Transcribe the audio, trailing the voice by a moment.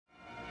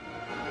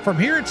From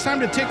here, it's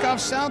time to take off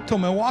south to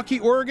Milwaukie,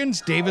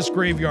 Oregon's Davis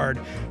Graveyard.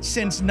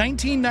 Since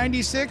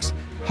 1996,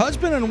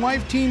 husband and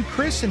wife team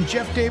Chris and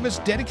Jeff Davis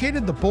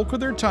dedicated the bulk of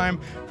their time,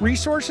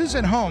 resources,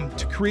 and home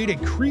to create a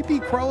creepy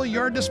crawly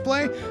yard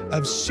display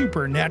of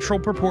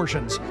supernatural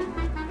proportions.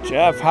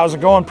 Jeff, how's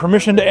it going?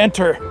 Permission to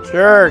enter.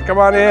 Sure, come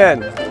on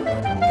in.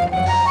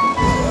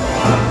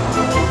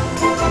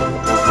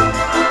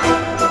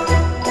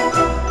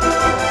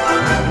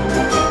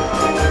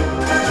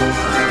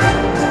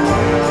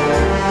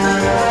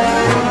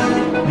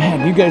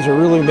 You guys are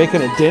really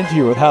making a dent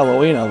here with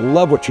Halloween. I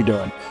love what you're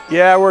doing.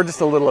 Yeah, we're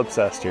just a little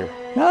obsessed here.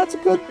 Now, that's a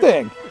good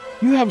thing.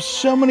 You have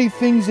so many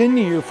things in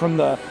here, from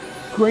the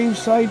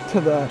gravesite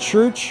to the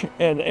church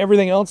and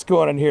everything else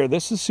going on here.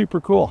 This is super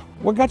cool.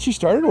 What got you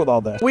started with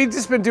all this? We've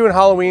just been doing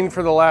Halloween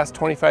for the last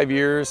 25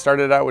 years.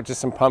 Started out with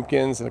just some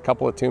pumpkins and a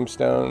couple of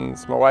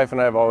tombstones. My wife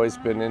and I have always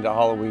been into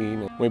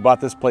Halloween. We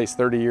bought this place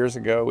 30 years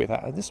ago. We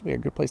thought, this would be a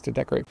good place to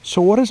decorate.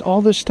 So what is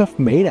all this stuff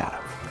made out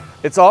of?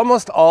 It's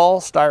almost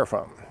all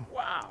styrofoam.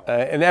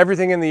 And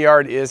everything in the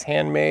yard is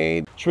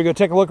handmade. Should we go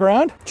take a look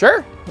around?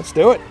 Sure. Let's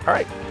do it. All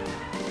right.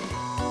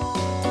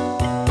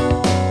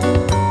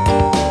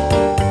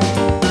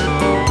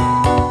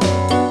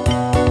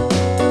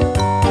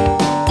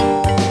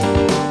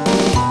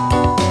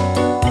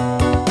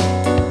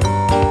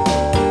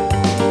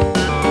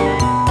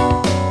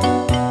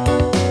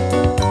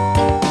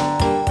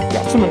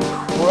 Got some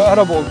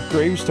incredible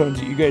gravestones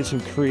that you guys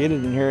have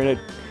created in here. And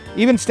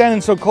even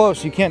standing so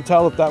close, you can't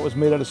tell if that was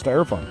made out of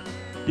styrofoam.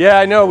 Yeah,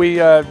 I know. We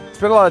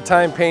spent a lot of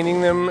time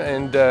painting them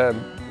and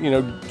you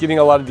know, getting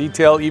a lot of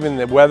detail. Even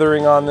the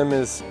weathering on them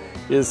is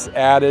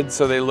added,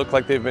 so they look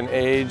like they've been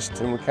aged.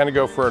 And we kind of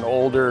go for an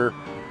older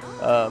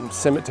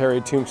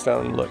cemetery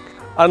tombstone look.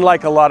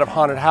 Unlike a lot of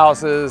haunted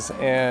houses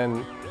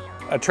and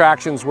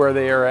attractions where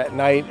they are at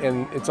night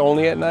and it's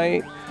only at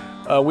night,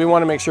 we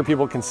want to make sure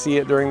people can see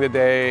it during the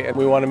day, and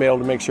we want to be able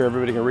to make sure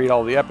everybody can read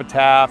all the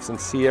epitaphs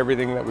and see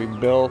everything that we've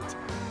built.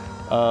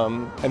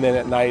 And then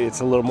at night,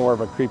 it's a little more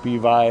of a creepy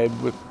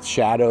vibe with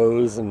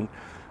shadows and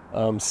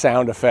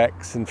sound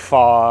effects and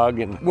fog.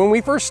 And when we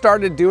first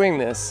started doing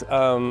this,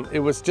 it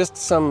was just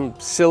some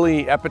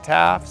silly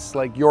epitaphs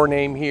like "Your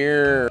Name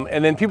Here,"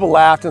 and then people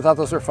laughed and thought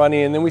those were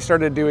funny. And then we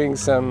started doing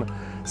some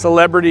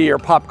celebrity or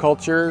pop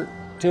culture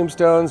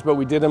tombstones, but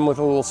we did them with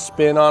a little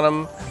spin on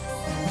them.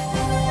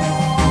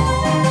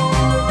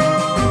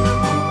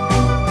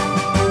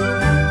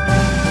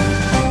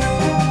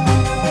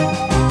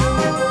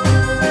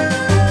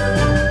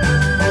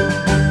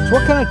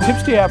 What kind of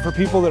tips do you have for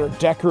people that are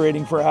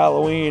decorating for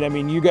Halloween? I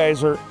mean, you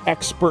guys are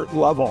expert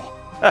level.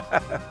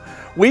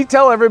 We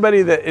tell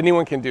everybody that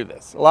anyone can do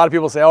this. A lot of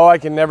people say, oh, I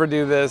can never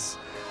do this.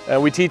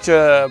 We teach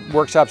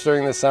workshops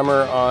during the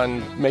summer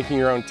on making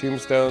your own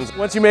tombstones.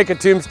 Once you make a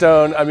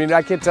tombstone, I mean,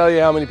 I can't tell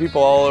you how many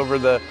people all over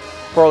the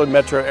Portland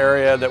metro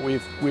area that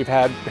we've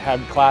had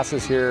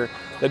classes here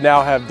that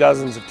now have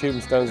dozens of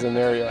tombstones in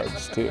their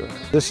yards too.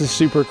 This is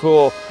super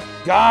cool.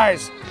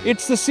 Guys,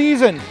 it's the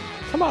season.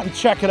 Come out and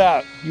check it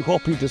out. You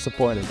won't be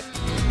disappointed.